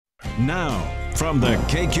Now, from the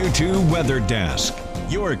KQ2 Weather Desk,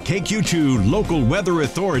 your KQ2 Local Weather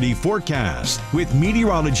Authority forecast with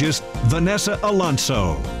meteorologist Vanessa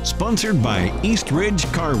Alonso, sponsored by East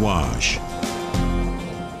Ridge Car Wash.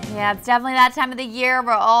 Yeah, it's definitely that time of the year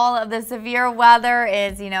where all of the severe weather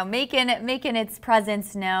is, making its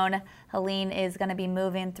presence known. Helene is going to be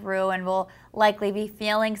moving through and we'll likely be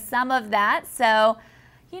feeling some of that. So,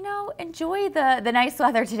 enjoy the nice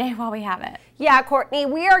weather today while we have it. Yeah, Courtney,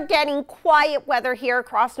 we are getting quiet weather here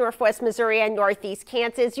across northwest Missouri and northeast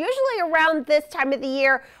Kansas. Usually around this time of the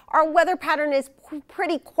year, our weather pattern is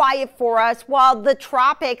pretty quiet for us while the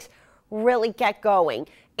tropics really get going.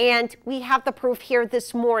 And we have the proof here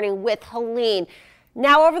this morning with Helene.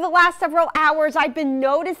 Now, over the last several hours, I've been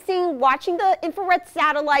noticing, watching the infrared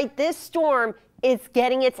satellite, this storm is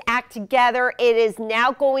getting its act together. It is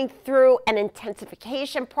now going through an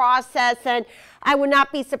intensification process, and I would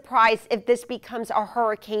not be surprised if this becomes a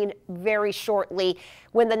hurricane very shortly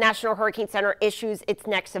when the National Hurricane Center issues its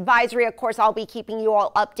next advisory. Of course, I'll be keeping you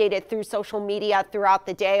all updated through social media throughout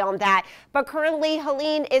the day on that. But currently,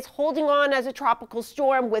 Helene is holding on as a tropical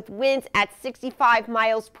storm with winds at 65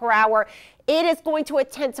 miles per hour. It is going to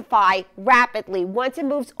intensify rapidly once it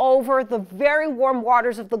moves over the very warm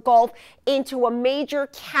waters of the Gulf into a major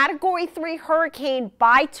Category 3 hurricane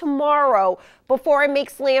by tomorrow before it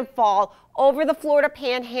makes landfall over the Florida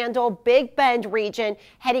Panhandle, Big Bend region,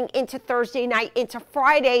 heading into Thursday night into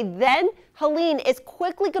Friday. Then Helene is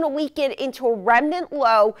quickly going to weaken into a remnant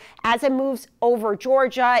low as it moves over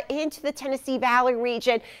Georgia into the Tennessee Valley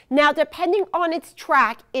region. Now, depending on its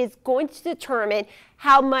track, is going to determine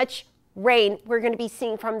how much rain we're going to be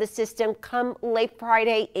seeing from the system come late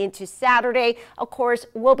Friday into Saturday. Of course,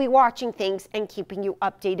 we'll be watching things and keeping you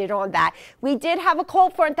updated on that. We did have a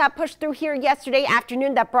cold front that pushed through here yesterday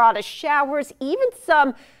afternoon that brought us showers, even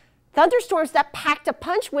some thunderstorms that packed a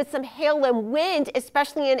punch with some hail and wind,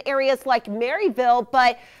 especially in areas like Maryville.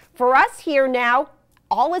 But for us here now,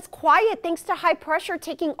 all is quiet thanks to high pressure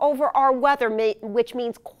taking over our weather, which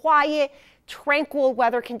means quiet, tranquil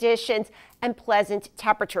weather conditions and pleasant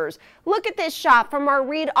temperatures. Look at this shot from our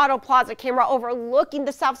Reed Auto Plaza camera overlooking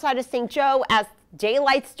the south side of St. Joe as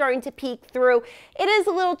daylight's starting to peek through. It is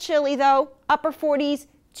a little chilly though, upper 40s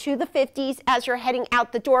to the 50s as you're heading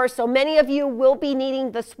out the door. So many of you will be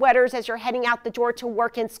needing the sweaters as you're heading out the door to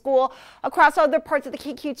work and school. Across other parts of the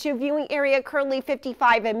KQ2 viewing area, currently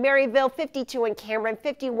 55 in Maryville, 52 in Cameron,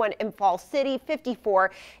 51 in Falls City,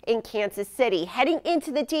 54 in Kansas City. Heading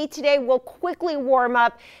into the day today, we'll quickly warm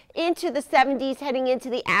up into the 70s heading into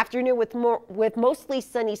the afternoon with mostly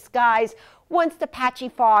sunny skies once the patchy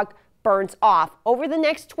fog burns off. Over the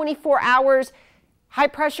next 24 hours, high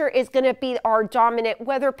pressure is going to be our dominant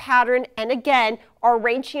weather pattern, and again, our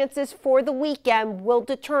rain chances for the weekend will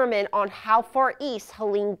determine on how far east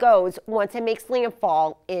Helene goes once it makes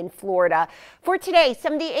landfall in Florida. For today,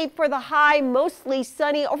 78 for the high, mostly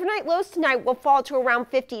sunny. Overnight lows tonight will fall to around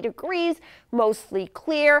 50 degrees, mostly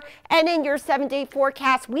clear. And in your 7-day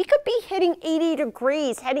forecast, we could be hitting 80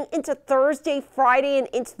 degrees heading into Thursday, Friday, and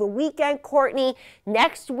into the weekend, Courtney.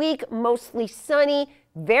 Next week, mostly sunny.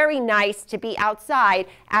 Very nice to be outside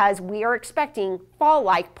as we are expecting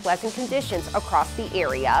fall-like pleasant conditions across the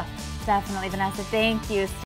area. Definitely, Vanessa. Thank you.